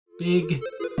big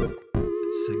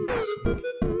segment this week.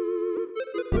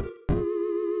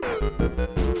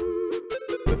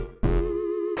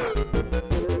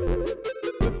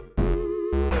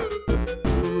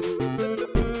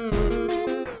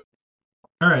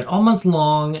 All right, all month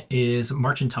long is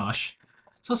Marcintosh.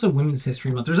 It's also Women's History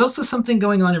Month. There's also something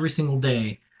going on every single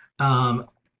day.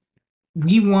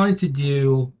 We wanted to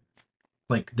do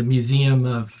like the Museum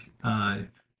of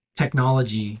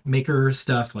Technology, maker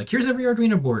stuff. Like here's every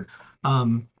Arduino board,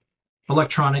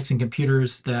 electronics and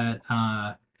computers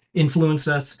that influenced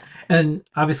us, and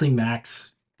obviously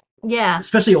Macs. Yeah.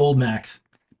 Especially old Macs,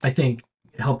 I think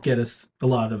helped get us a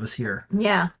lot of us here.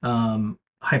 Yeah.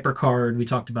 HyperCard we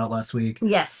talked about last week.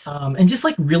 Yes. And just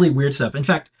like really weird stuff. In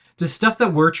fact, the stuff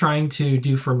that we're trying to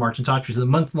do for Marcintosh, which is a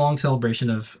month-long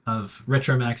celebration of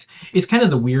retro Macs, is kind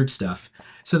of the weird stuff.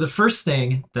 So the first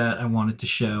thing that I wanted to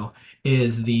show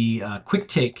is the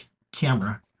QuickTake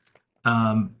camera.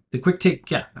 The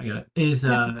QuickTake, yeah, I got it. Is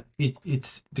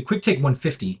it's the QuickTake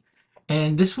 150,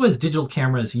 and this was digital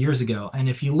cameras years ago. And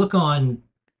if you look on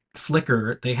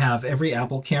Flickr, they have every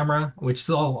Apple camera, which is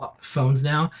all phones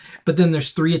now, but then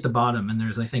there's 3 at the bottom, and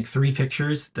there's I think 3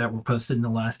 pictures that were posted in the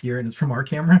last year, and it's from our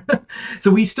camera.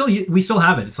 So we still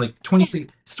have it. It's like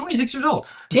 26. It's 26 years old.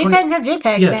 JPEGs have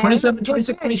JPEG. Yeah, man.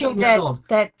 27 years old.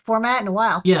 That format in a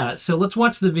while. Yeah, so let's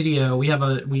watch the video. We have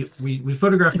we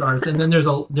photographed ours, and then there's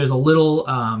a little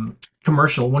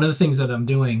commercial. One of the things that I'm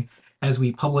doing as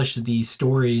we publish these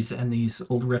stories and these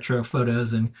old retro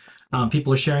photos, and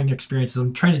people are sharing their experiences,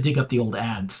 I'm trying to dig up the old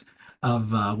ads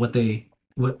of what they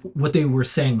were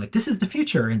saying, like this is the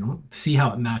future, and see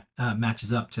how it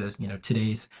matches up to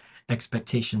today's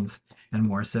expectations and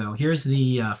more. So here's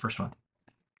the first one.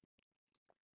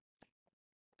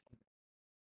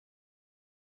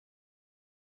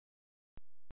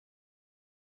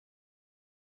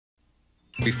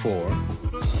 Before,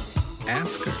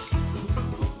 after.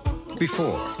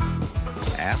 Before,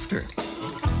 after.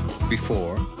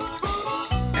 Before,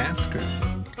 after.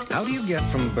 How do you get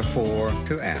from before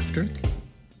to after?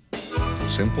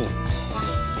 Simple.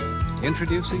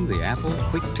 Introducing the Apple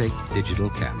QuickTake digital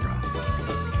camera.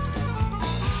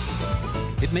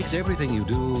 It makes everything you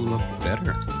do look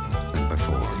better than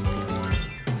before.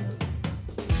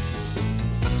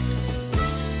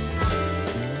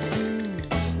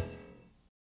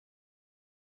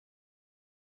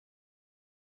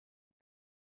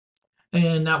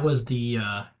 And that was the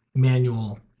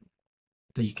manual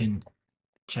that you can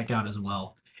check out as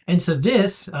well. And so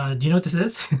this, do you know what this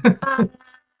is?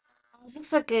 This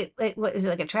looks like what is it,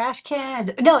 like a trash can?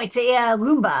 No, it's a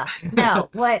Roomba. No,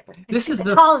 what? This is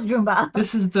the tallest Roomba.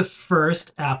 This is the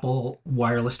first Apple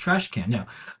wireless trash can. No,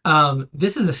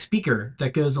 this is a speaker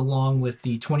that goes along with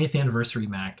the 20th anniversary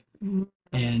Mac. Mm-hmm.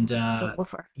 And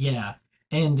yeah,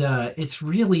 and it's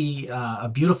really a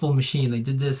beautiful machine. They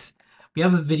did this. We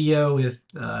have a video with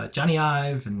Johnny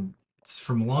Ive, and it's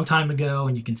from a long time ago,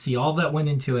 and you can see all that went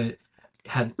into it.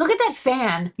 Look at that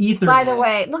fan. Ethernet. By the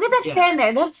way, look at that fan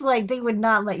there. That's like they would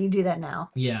not let you do that now.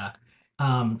 Yeah.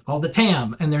 All the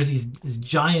TAM, and there's this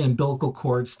giant umbilical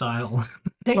cord style.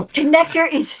 The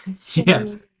connector is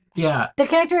insane. Yeah. The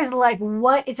connector is like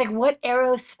what? It's like what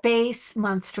aerospace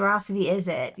monstrosity is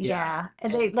it? Yeah.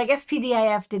 And they like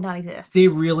SPDIF did not exist. They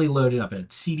really loaded up. It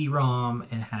had CD-ROM,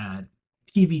 and had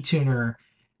TV tuner,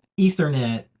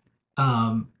 Ethernet.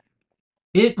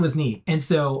 It was neat. And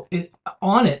so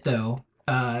on it though,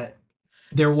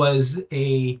 there was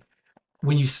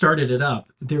when you started it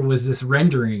up, there was this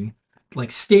rendering, like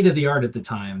state of the art at the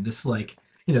time. This like,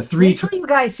 Wait till you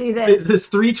guys see this. This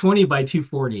 320 by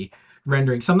 240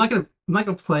 rendering. So I'm not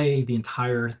gonna play the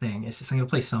entire thing. It's just I'm gonna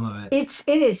play some of it.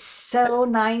 It is so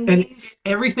 90s. And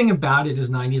everything about it is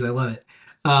 90s. I love it.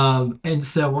 And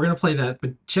so we're gonna play that,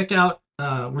 but check out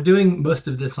we're doing most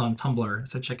of this on Tumblr,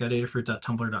 so check out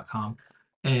adafruit.tumblr.com.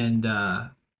 And I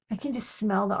can just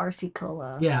smell the RC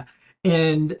Cola. Yeah,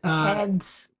 and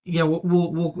Heads. Yeah,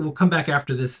 we'll come back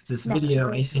after this video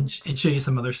and show you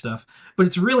some other stuff. But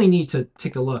it's really neat to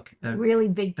take a look at really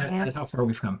big at how far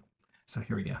we've come. So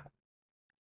here we go.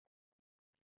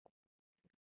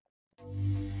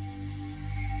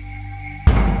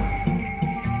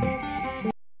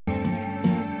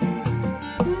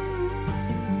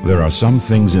 There are some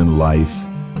things in life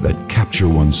that capture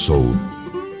one's soul,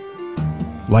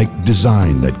 like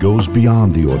design that goes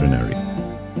beyond the ordinary,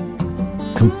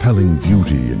 compelling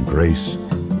beauty and grace,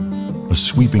 a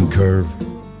sweeping curve,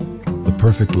 the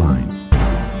perfect line.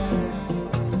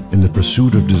 In the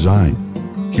pursuit of design,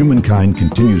 humankind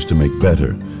continues to make better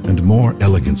and more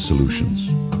elegant solutions.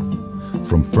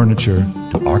 From furniture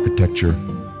to architecture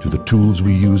to the tools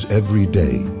we use every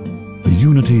day, The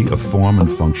unity of form and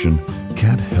function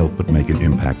can't help but make an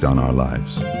impact on our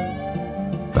lives.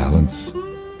 Balance,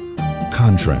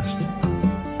 contrast,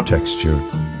 texture,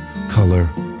 color,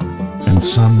 and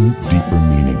some deeper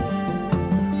meaning.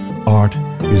 Art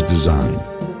is design.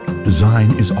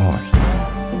 Design is art.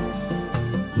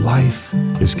 Life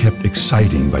is kept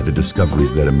exciting by the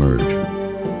discoveries that emerge.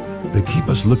 They keep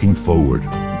us looking forward,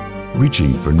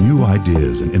 reaching for new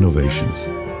ideas and innovations.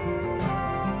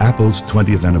 Apple's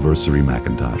 20th anniversary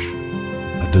Macintosh,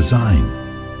 a design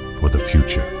for the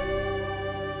future.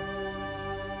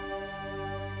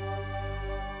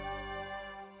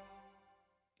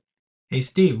 Hey,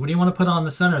 Steve, what do you want to put on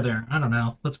the center there? I don't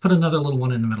know. Let's put another little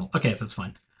one in the middle. Okay, that's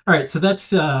fine. All right, so that's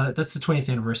the 20th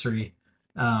anniversary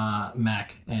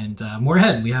Mac, and more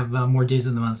ahead. We have more days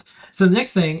in the month. So the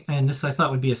next thing, and this I thought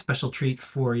would be a special treat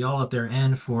for y'all out there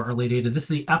and for our late Ada. This is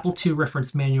the Apple II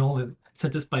reference manual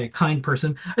sent us by a kind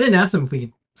person. I didn't ask them if we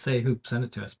could say who sent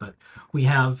it to us, but we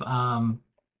have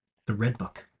the Red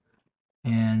Book,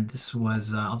 and this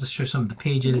was I'll just show some of the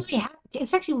pages.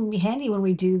 It's actually handy when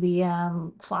we do the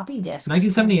floppy disk.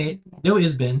 1978. No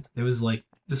ISBN. It was like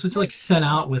this was like sent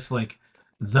out with like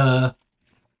the.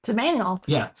 It's a manual.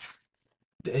 Yeah.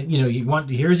 You know, you want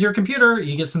here's your computer.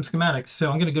 You get some schematics.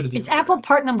 So I'm gonna go to the. It's Apple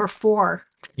part number 4.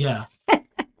 Yeah.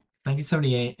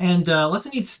 1978, and lots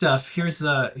of neat stuff. Here's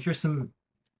some.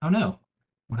 Oh no,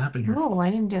 what happened here? Oh,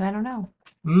 I don't know.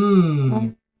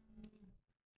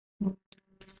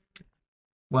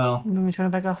 Well. Let me turn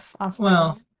it back off.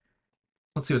 Well.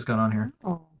 Let's see what's going on here.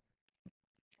 Oh.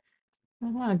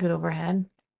 That's not a good overhead.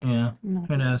 Yeah. No.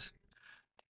 Who knows?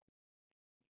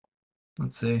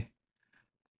 Let's see.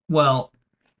 Well,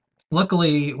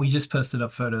 luckily we just posted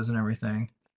up photos and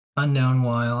everything. Unknown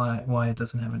why it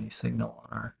doesn't have any signal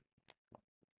on our.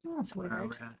 Oh, that's weird.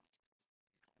 Overhead.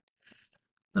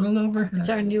 Little overhead. It's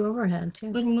our new overhead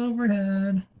too. Little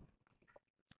overhead.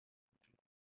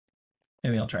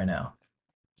 Maybe I'll try now.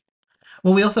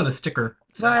 Well, we also have a sticker.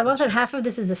 Well, I love that half of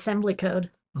this is assembly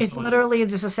code. It's literally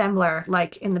just assembler,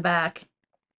 like in the back,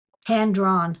 hand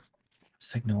drawn.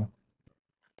 Signal.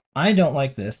 I don't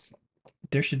like this.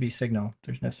 There should be signal.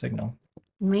 There's no signal.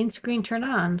 Main screen turn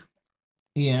on.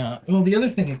 Yeah. Well, the other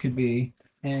thing it could be,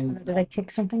 and Did I kick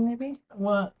something maybe?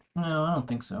 what? No, I don't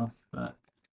think so. But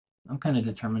I'm kind of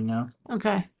determined now.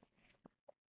 Okay.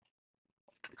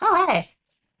 Oh, hey.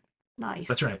 Nice.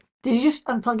 That's right. Did you just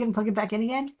unplug it and plug it back in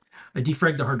again? I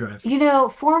defragged the hard drive. You know,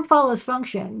 form follows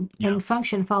function, Yeah. and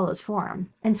function follows form.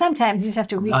 And sometimes you just have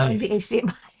to replug the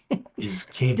HDMI Is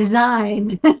cable.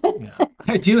 design. Yeah.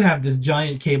 I do have this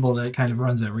giant cable that kind of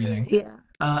runs everything.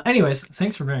 Yeah. Anyways,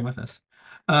 thanks for bearing with us.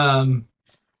 Our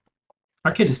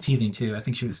kid is teething too. I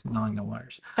think she was gnawing the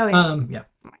wires. Oh, yeah. Yeah.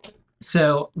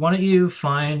 So why don't you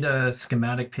find a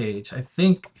schematic page? I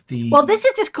think the. Well, this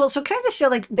is just cool. So can I just show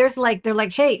they're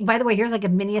like, hey, by the way, here's like a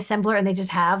mini assembler, and they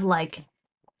just have like.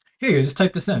 Here, you just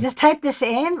type this in. Just type this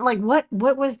in. Like,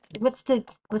 what's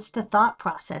the thought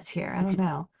process here? I don't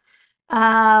know.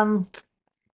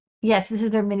 Yes, this is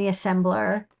their mini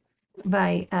assembler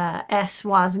by S.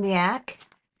 Wozniak.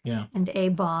 Yeah. And A.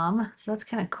 Baum. So that's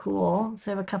kind of cool.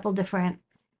 So they have a couple different.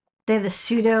 They have the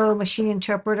pseudo machine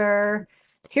interpreter.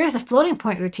 Here's the floating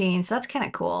point routine. So that's kind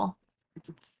of cool.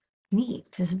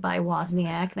 Neat. This is by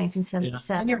Wozniak, 1977.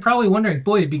 Yeah. And you're probably wondering,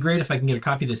 boy, it'd be great if I can get a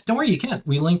copy of this. Don't worry, you can.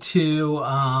 We link to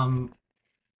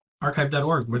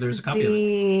archive.org where there's a copy of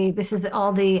it. This is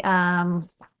all the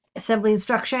assembly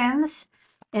instructions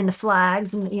and the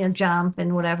flags and jump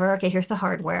and whatever. Okay, here's the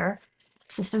hardware,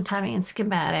 system timing and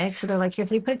schematics. So they're like, here's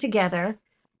how you put it together.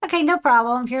 Okay, no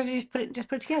problem. Here's you just put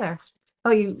it together.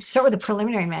 Oh, you start with the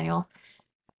preliminary manual.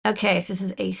 Okay, so this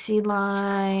is AC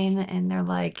line, and they're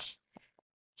like,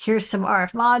 here's some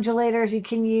RF modulators you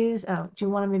can use. Oh, do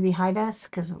you want to maybe hide us?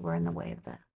 Because we're in the way of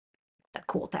the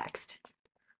cool text.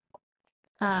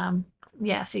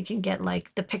 Yeah, so you can get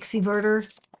like the Pixieverter.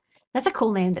 That's a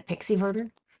cool name, the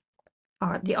Pixieverter.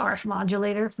 Or the RF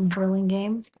modulator from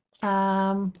Burlingame.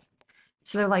 So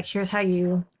they're like, here's how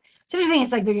you. It's interesting.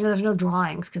 It's like there's no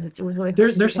drawings because it was really.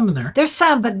 There's some in there. There's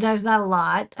some, but there's not a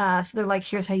lot. So they're like,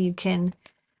 here's how you can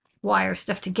wire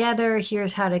stuff together.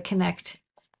 Here's how to connect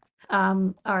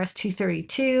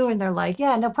RS-232, and they're like,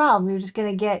 yeah, no problem. You're just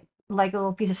gonna get like a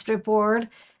little piece of strip board,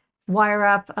 wire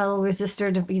up a little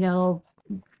resistor to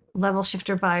level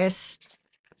shifter bias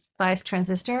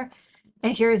transistor,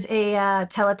 and here's a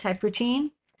teletype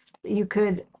routine that you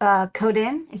could code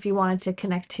in if you wanted to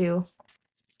connect to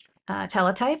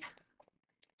teletype.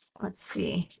 Let's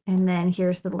see, and then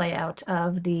here's the layout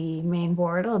of the main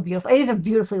board. Oh, beautiful! It is a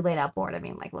beautifully laid out board. I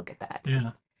mean, like, look at that.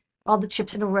 Yeah. All the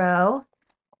chips in a row.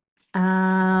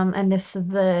 And this is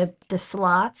the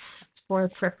slots for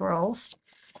peripherals.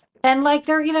 And like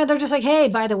they're, they're just like, hey,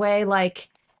 by the way, like,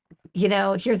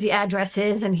 here's the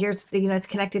addresses and here's the, it's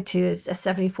connected to a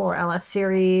 74 LS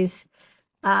series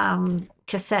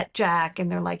cassette jack, and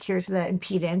they're like, here's the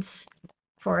impedance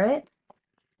for it.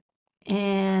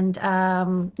 And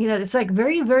it's like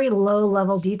very, very low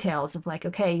level details of like,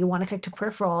 okay, you want to connect to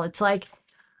peripheral. It's like,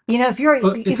 if you're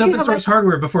It's open source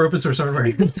hardware before open source hardware.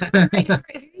 if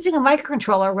you're using a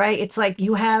microcontroller, right? It's like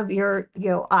you have your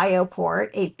IO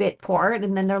port, 8-bit port,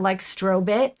 and then they're like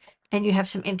strobit, and you have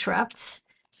some interrupts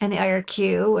and the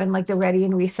IRQ and like the ready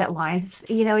and reset lines.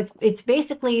 It's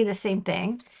basically the same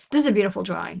thing. This is a beautiful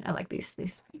drawing. I like these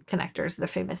connectors, the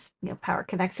famous power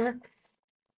connector,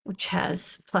 which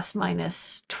has plus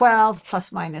minus 12,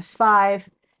 plus minus 5.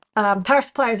 Power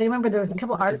supplies. I remember there was a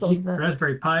couple articles.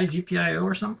 Raspberry Pi GPIO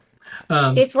or something.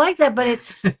 It's like that, but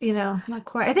it's not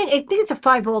quite. I think it's a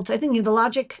 5 volts. I think the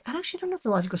logic. I actually don't know if the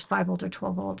logic was 5 volts or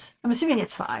 12 volts. I'm assuming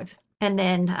it's 5. And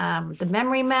then the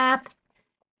memory map,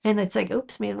 and it's like,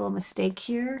 oops, made a little mistake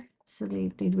here, so they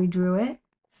redrew it.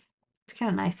 It's kind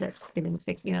of nice that they didn't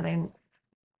fix. They didn't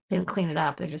clean it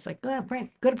up. They're just like,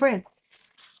 print, go to print.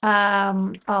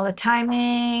 All the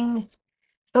timing.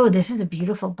 Oh, this is a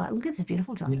beautiful, but look at this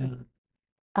beautiful drawing. Yeah.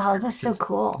 Oh, that's so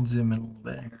cool. Zoom in a little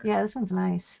bit here. Yeah, this one's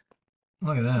nice.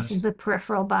 Look at This that. is the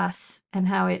peripheral bus and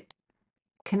how it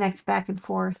connects back and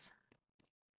forth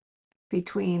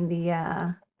between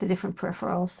the different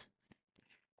peripherals.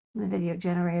 The video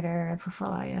generator,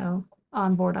 peripheral IO,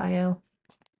 onboard IO.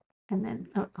 And then,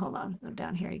 hold on, go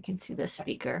down here. You can see the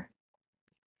speaker.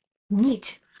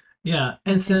 Neat. Yeah,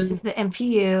 and This so is the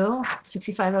MPU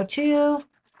 6502.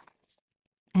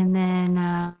 And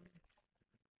then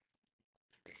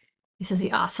this is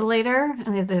the oscillator,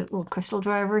 and they have the little crystal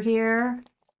driver here.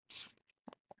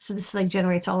 So this like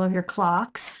generates all of your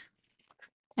clocks,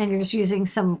 and you're just using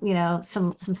some,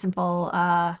 some simple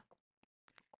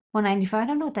 195. I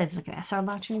don't know what that is, like an SR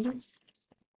latch maybe.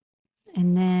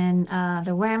 And then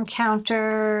the RAM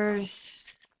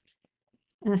counters,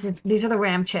 and these are the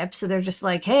RAM chips. So they're just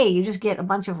like, hey, you just get a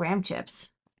bunch of RAM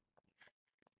chips.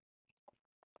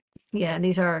 Yeah,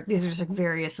 these are just like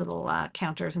various little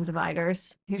counters and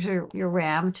dividers. Here's your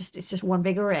RAM. It's just one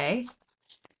big array.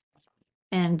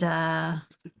 And let's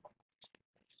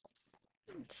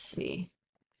see.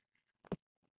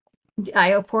 The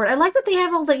IO port. I like that they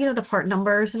have all the the part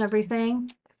numbers and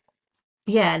everything.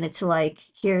 Yeah, and it's like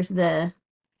here's a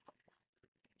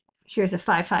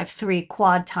 553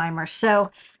 quad timer. So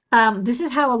this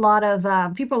is how a lot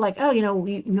of people are like, oh,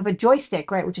 you have a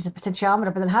joystick, right, which is a potentiometer,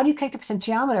 but then how do you connect a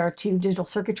potentiometer to digital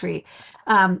circuitry?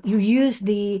 You use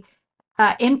the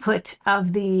input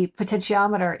of the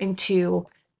potentiometer into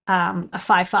a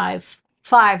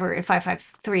 555 or a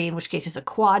 553, in which case it's a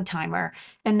quad timer.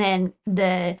 And then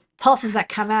the pulses that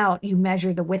come out, you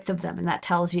measure the width of them, and that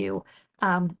tells you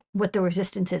what the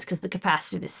resistance is, because the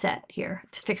capacitive is set here.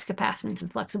 It's fixed capacitance and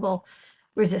flexible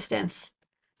resistance.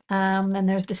 Then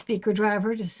there's the speaker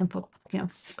driver, just a simple,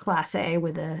 class A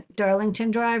with a Darlington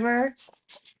driver.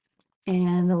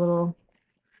 And a little,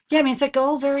 yeah, I mean, it's like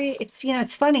all very,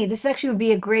 it's funny. This actually would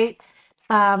be a great,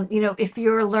 if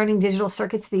you're learning digital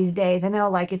circuits these days. I know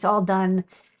like it's all done,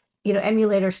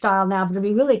 emulator style now, but it'd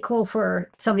be really cool for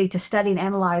somebody to study and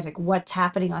analyze like what's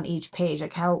happening on each page.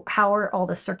 Like how are all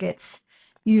the circuits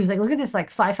used? Like look at this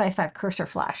like 555 cursor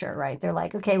flasher, right? They're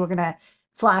like, okay, we're going to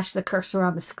flash the cursor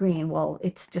on the screen. Well,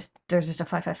 there's just a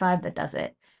 555 that does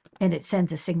it, and it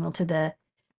sends a signal to the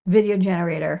video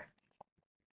generator.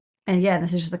 And yeah,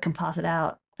 this is just the composite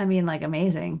out. I mean, like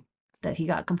amazing that he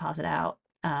got composite out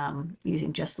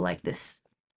using just like this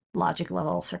logic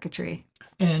level circuitry.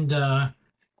 and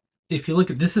if you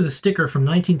look at this, is a sticker from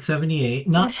 1978.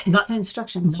 Not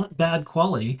instructions. not bad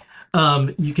quality.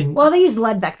 You can Well, they used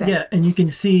lead back then. yeah, and you can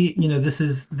see this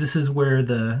is where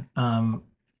the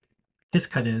his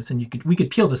cut is, and we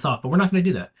could peel this off, but we're not going to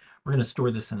do that. We're going to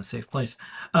store this in a safe place.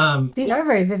 These are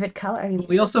very vivid color. I mean,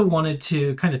 We also wanted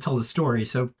to kind of tell the story.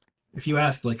 So if you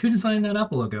asked like who designed that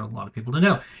Apple logo, a lot of people don't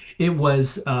know. It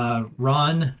was Rob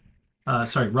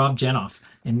Janoff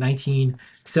in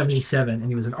 1977, and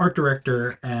he was an art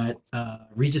director at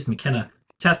Regis McKenna.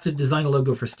 Tasked to design a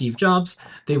logo for Steve Jobs.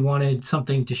 They wanted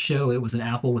something to show it was an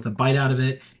apple with a bite out of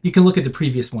it. You can look at the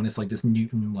previous one. It's like this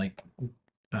Newton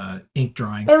ink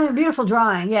drawing. it was a beautiful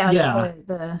drawing. Yeah. Yeah.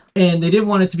 And they didn't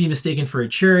want it to be mistaken for a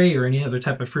cherry or any other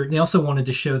type of fruit. And they also wanted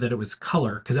to show that it was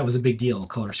color, because that was a big deal,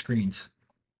 color screens.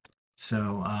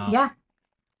 So yeah.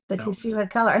 But you see what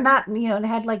color, and not it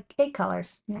had like 8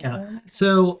 colors. Yeah.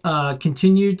 So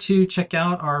continue to check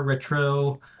out our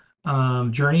retro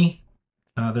journey.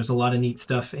 There's a lot of neat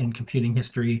stuff in computing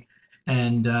history,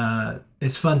 and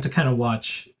it's fun to kind of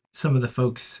watch some of the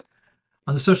folks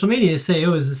on the social media say,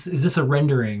 "Oh, is this a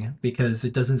rendering?" Because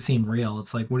it doesn't seem real.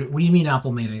 It's like, what do you mean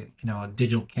Apple made a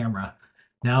digital camera?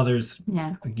 Now there's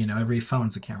Yeah. every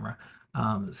phone's a camera.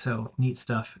 So neat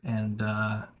stuff. And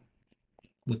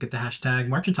look at the hashtag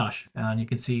Marcintosh, and you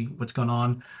can see what's going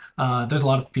on. There's a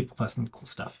lot of people posting cool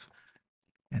stuff.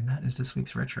 And that is this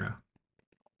week's retro.